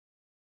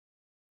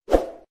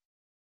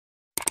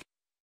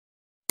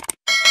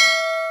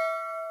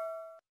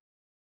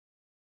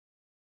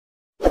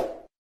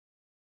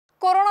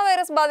Corona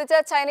virus ബാധിച്ച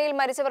ചൈനയിൽ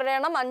മരിച്ചവരുടെ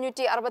എണ്ണം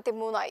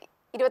 563 ആയി.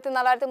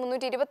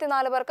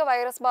 24,324 പേർക്ക്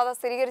വൈറസ് ബാധ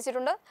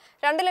സ്ഥിരീകരിച്ചിട്ടുണ്ട്.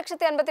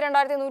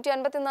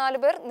 2,52,154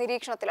 പേർ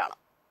നിരീക്ഷണത്തിലാണ്.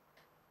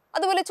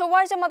 അതുപോലെ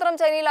ചൊവ്വാഴ്ച മാത്രം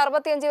ചൈനയിൽ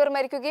 65 പേർ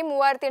മരിക്കുകയും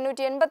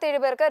 3,887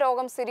 പേർക്ക്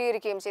രോഗം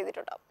സ്ഥിരീകരിക്കുകയും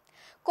ചെയ്തിട്ടുണ്ട്.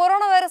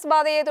 കൊറോണ വൈറസ്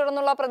ബാധയെ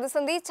തുടർന്നുള്ള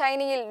പ്രതിസന്ധി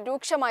ചൈനയിൽ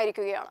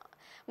രൂക്ഷമായിരിക്കുകയാണ്.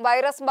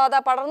 വൈറസ് ബാധ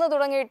പടർന്നു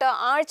തുടങ്ങിയിട്ട്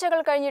ആഴ്ചകൾ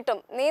കഴിഞ്ഞിട്ടും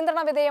നിയന്ത്രണ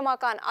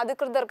വിധേയമാക്കാൻ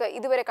അധികൃതർക്ക്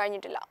ഇതുവരെ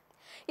കഴിഞ്ഞിട്ടില്ല.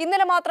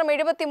 ഇന്നലെ മാത്രം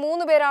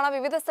 73 പേരാണ്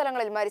വിവിധ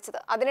സ്ഥലങ്ങളിൽ മരിച്ചത്.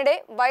 അതിനിടെ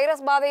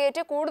വൈറസ്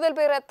ബാധയേറ്റ് കൂടുതൽ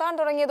പേർ എത്താൻ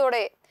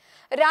തുടങ്ങിയതോടെ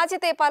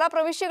രാജ്യത്തെ പല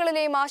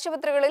പ്രവിശ്യകളിലെയും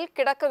ആശുപത്രികളിൽ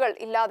കിടക്കകൾ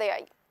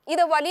ഇല്ലാതെയായി.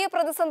 ഇത് വലിയ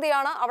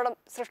പ്രതിസന്ധിയാണ് അവിടെ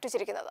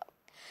സൃഷ്ടിച്ചിരിക്കുന്നത്.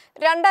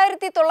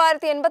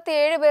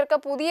 2,987 പേർക്ക്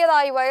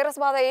പുതിയതായി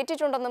വൈറസ് ബാധ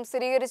ഏറ്റിട്ടുണ്ടെന്നും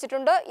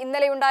സ്ഥിരീകരിച്ചിട്ടുണ്ട്.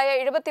 ഇന്നലെയുണ്ടായ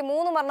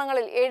 73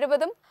 മരണങ്ങളിൽ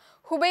 70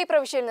 ഹുബൈ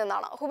പ്രവിശ്യയിൽ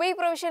നിന്നാണ്. ഹുബൈ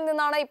പ്രവിശ്യയിൽ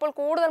നിന്നാണ് ഇപ്പോൾ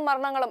കൂടുതൽ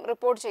മരണങ്ങളും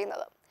റിപ്പോർട്ട്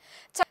ചെയ്യുന്നത്.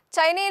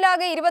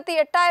 ചൈനയിലാകെ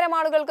 28,000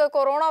 ആളുകൾക്ക്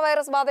കൊറോണ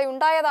വൈറസ്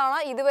ബാധയുണ്ടായതാണ്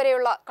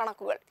ഇതുവരെയുള്ള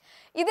കണക്കുകൾ.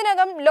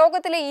 ഇതിനകം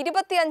ലോകത്തിലെ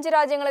 25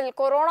 രാജ്യങ്ങളിൽ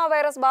കൊറോണ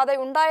വൈറസ് ബാധ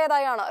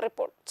ഉണ്ടായതായാണ്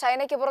റിപ്പോർട്ട്.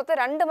 ചൈനയ്ക്ക് പുറത്ത്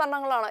 2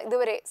 മരണങ്ങളാണ്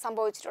ഇതുവരെ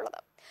സംഭവിച്ചിട്ടുള്ളത്.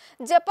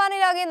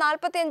 ജപ്പാനിലാകെ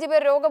 45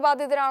 പേർ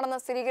രോഗബാധിതരാണെന്ന്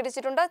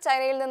സ്ഥിരീകരിച്ചിട്ടുണ്ട്.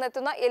 ചൈനയിൽ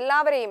നിന്നെത്തുന്ന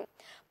എല്ലാവരെയും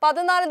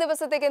 14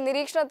 ദിവസത്തേക്ക്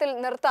നിരീക്ഷണത്തിൽ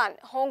നിർത്താൻ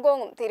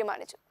ഹോങ്കോങ്ങും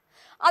തീരുമാനിച്ചു.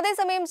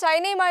 അതേസമയം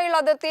ചൈനയുമായുള്ള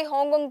അതിർത്തി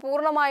ഹോങ്കോങ്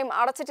പൂർണ്ണമായും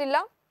അടച്ചിട്ടില്ല.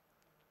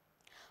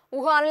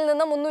 വുഹാനിൽ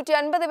നിന്ന്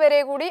 350 പേരെ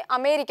കൂടി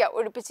അമേരിക്ക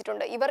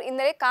ഒഴിപ്പിച്ചിട്ടുണ്ട്. ഇവർ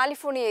ഇന്നലെ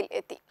കാലിഫോർണിയയിൽ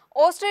എത്തി.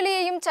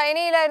 ഓസ്ട്രേലിയയും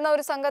ചൈനയിലായിരുന്ന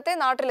ഒരു സംഘത്തെ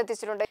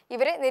നാട്ടിലെത്തിച്ചിട്ടുണ്ട്.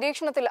 ഇവരെ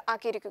നിരീക്ഷണത്തിൽ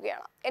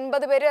ആക്കിയിരിക്കുകയാണ്.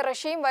 80 പേരെ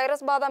റഷ്യയും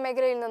വൈറസ് ബാധ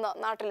മേഖലയിൽ നിന്ന്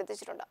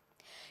നാട്ടിലെത്തിച്ചിട്ടുണ്ട്.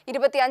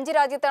 25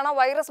 രാജ്യത്താണ്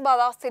വൈറസ്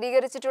ബാധ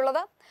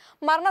സ്ഥിരീകരിച്ചിട്ടുള്ളത്.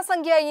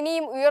 മരണസംഖ്യ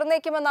ഇനിയും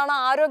ഉയർന്നേക്കുമെന്നാണ്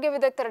ആരോഗ്യ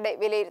വിദഗ്ധരുടെ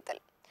വിലയിരുത്തൽ.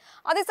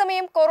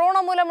 അതേസമയം കൊറോണ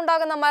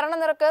മൂലമുണ്ടാകുന്ന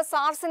മരണനിരക്ക്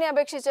സാർസിനെ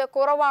അപേക്ഷിച്ച്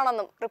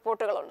കുറവാണെന്നും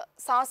റിപ്പോർട്ടുകളുണ്ട്.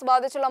 സാർസ്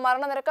ബാധിച്ചുള്ള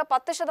മരണനിരക്ക്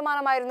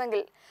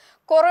 10%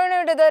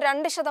 കൊറോണയുടേത്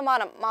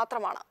 2%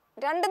 മാത്രമാണ്.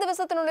 2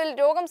 ദിവസത്തിനുള്ളിൽ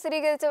രോഗം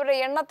സ്ഥിരീകരിച്ചവരുടെ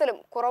എണ്ണത്തിലും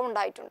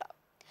കുറവുണ്ടായിട്ടുണ്ട്.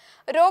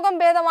 രോഗം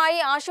ഭേദമായി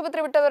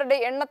ആശുപത്രി വിട്ടവരുടെ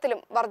എണ്ണത്തിലും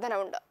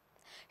വർധനവുണ്ട്.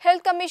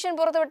 ഹെൽത്ത് കമ്മീഷൻ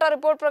പുറത്തുവിട്ട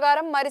റിപ്പോർട്ട്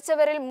പ്രകാരം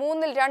മരിച്ചവരിൽ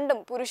 3-ൽ 2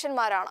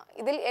 പുരുഷന്മാരാണ്.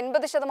 ഇതിൽ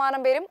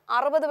 80% പേരും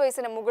 60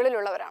 വയസ്സിന്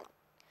മുകളിലുള്ളവരാണ്.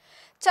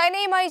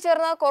 ചൈനയുമായി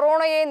ചേർന്ന്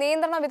കൊറോണയെ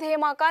നിയന്ത്രണ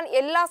വിധേയമാക്കാൻ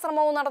എല്ലാ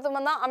ശ്രമവും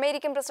നടത്തുമെന്ന്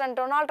അമേരിക്കൻ പ്രസിഡന്റ്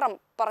ഡൊണാൾഡ് ട്രംപ്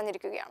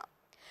പറഞ്ഞിരിക്കുകയാണ്.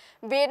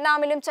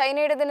 വിയറ്റ്നാമിലും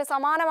ചൈനയുടേതിന്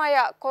സമാനമായ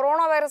കൊറോണ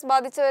വൈറസ്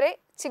ബാധിച്ചവരെ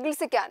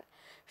ചികിത്സിക്കാൻ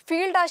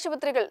ഫീൽഡ്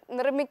ആശുപത്രികൾ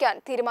നിർമ്മിക്കാൻ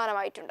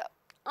തീരുമാനമായിട്ടുണ്ട്.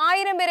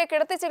 1000 പേരെ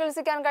കിടത്തി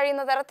ചികിത്സിക്കാൻ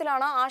കഴിയുന്ന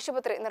തരത്തിലാണ്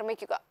ആശുപത്രി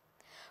നിർമ്മിക്കുക.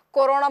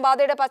 കൊറോണ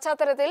ബാധയുടെ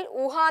പശ്ചാത്തലത്തിൽ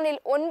വുഹാനിൽ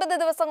 9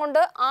 ദിവസം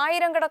കൊണ്ട്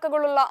 1000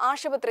 കിടക്കകളുള്ള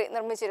ആശുപത്രി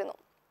നിർമ്മിച്ചിരുന്നു.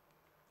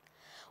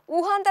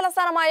 വുഹാൻ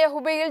തലസ്ഥാനമായ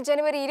ഹുബൈയിൽ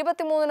ജനുവരി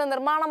 23-ന്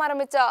നിർമ്മാണം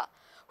ആരംഭിച്ച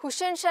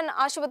ഹുഷെൻഷൻ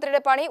ആശുപത്രിയുടെ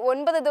പണി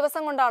 9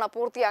 ദിവസം കൊണ്ടാണ്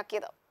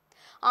പൂർത്തിയാക്കിയത്.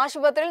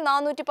 ആശുപത്രിയിൽ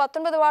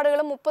 419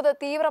 വാർഡുകളും 30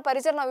 തീവ്ര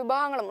പരിചരണ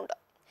വിഭാഗങ്ങളുമുണ്ട്.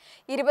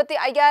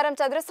 25,000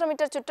 ചതുരശ്ര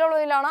മീറ്റർ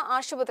ചുറ്റളവിലാണ്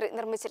ആശുപത്രി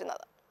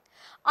നിർമ്മിച്ചിരുന്നത്.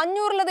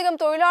 500-ലധികം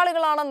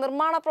തൊഴിലാളികളാണ്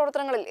നിർമ്മാണ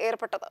പ്രവർത്തനങ്ങളിൽ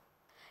ഏർപ്പെട്ടത്.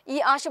 ഈ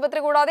ആശുപത്രി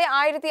കൂടാതെ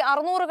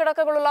 1,600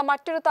 കിടക്കകളുള്ള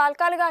മറ്റൊരു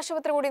താൽക്കാലിക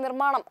ആശുപത്രി കൂടി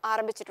നിർമ്മാണം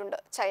ആരംഭിച്ചിട്ടുണ്ട്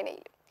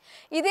ചൈനയിൽ.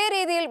 ഇതേ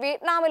രീതിയിൽ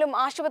വിയറ്റ്നാമിലും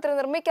ആശുപത്രി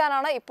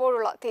നിർമ്മിക്കാനാണ്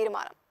ഇപ്പോഴുള്ള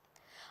തീരുമാനം.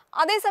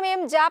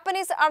 അതേസമയം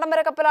ജാപ്പനീസ് ആഡംബര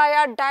കപ്പലായ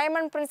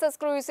ഡയമണ്ട് പ്രിൻസസ്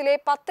ക്രൂയിസിലെ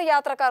 10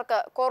 യാത്രക്കാർക്ക്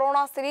കൊറോണ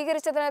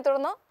സ്ഥിരീകരിച്ചതിനെ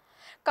തുടർന്ന്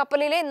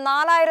കപ്പലിലെ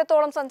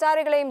 4,000-ഓളം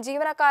സഞ്ചാരികളെയും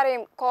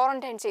ജീവനക്കാരെയും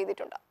ക്വാറന്റൈൻ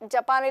ചെയ്തിട്ടുണ്ട്.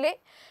 ജപ്പാനിലെ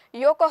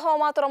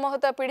യോക്കോഹാമ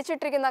തുറമുഖത്ത്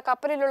പിടിച്ചിട്ടിരിക്കുന്ന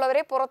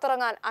കപ്പലിലുള്ളവരെ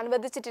പുറത്തിറങ്ങാൻ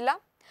അനുവദിച്ചിട്ടില്ല.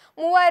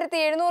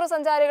 3,700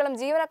 സഞ്ചാരികളും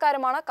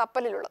ജീവനക്കാരുമാണ്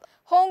കപ്പലിലുള്ളത്.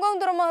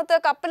 ഹോങ്കോങ് തുറമുഖത്ത്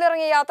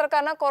കപ്പലിറങ്ങിയ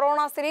യാത്രക്കാരന് കൊറോണ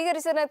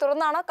സ്ഥിരീകരിച്ചതിനെ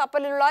തുടർന്നാണ്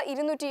കപ്പലിലുള്ള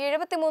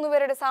 273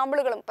 പേരുടെ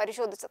സാമ്പിളുകളും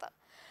പരിശോധിച്ചത്.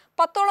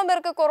 10ഓളം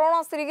പേർക്ക് കൊറോണ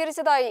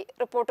സ്ഥിരീകരിച്ചതായി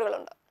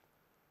റിപ്പോർട്ടുകളുണ്ട്.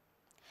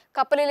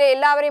 കപ്പലിലെ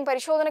എല്ലാവരെയും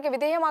പരിശോധനയ്ക്ക്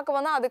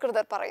വിധേയമാക്കുമെന്ന്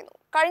അധികൃതർ പറയുന്നു.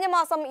 കഴിഞ്ഞ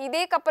മാസം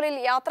ഇതേ കപ്പലിൽ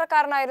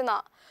യാത്രക്കാരനായിരുന്ന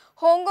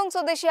ഹോങ്കോങ്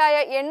സ്വദേശിയായ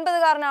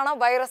 80-കാരനാണ്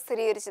വൈറസ്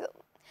സ്ഥിരീകരിച്ചത്.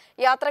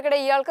 യാത്രക്കിടെ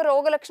ഇയാൾക്ക്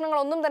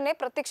രോഗലക്ഷണങ്ങളൊന്നും തന്നെ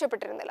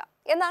പ്രത്യക്ഷപ്പെട്ടിരുന്നില്ല.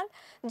 എന്നാൽ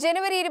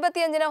ജനുവരി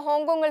 25-ന്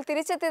ഹോങ്കോങ്ങിൽ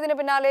തിരിച്ചെത്തിയതിന്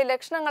പിന്നാലെ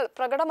ലക്ഷണങ്ങൾ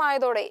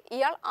പ്രകടമായതോടെ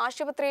ഇയാൾ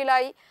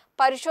ആശുപത്രിയിലായി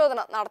പരിശോധന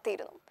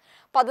നടത്തിയിരുന്നു.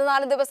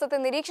 14 ദിവസത്തെ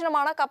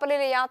നിരീക്ഷണമാണ്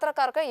കപ്പലിലെ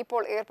യാത്രക്കാർക്ക്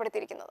ഇപ്പോൾ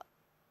ഏർപ്പെടുത്തിയിരിക്കുന്നത്.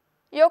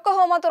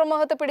 യോക്കോഹാമ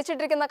തുറമുഖത്ത്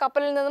പിടിച്ചിട്ടിരിക്കുന്ന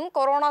കപ്പലിൽ നിന്നും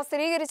കൊറോണ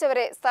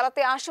സ്ഥിരീകരിച്ചവരെ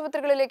സ്ഥലത്തെ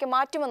ആശുപത്രികളിലേക്ക്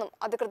മാറ്റുമെന്നും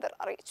അധികൃതർ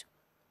അറിയിച്ചു.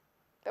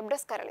 Web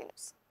desk Kairali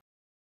news.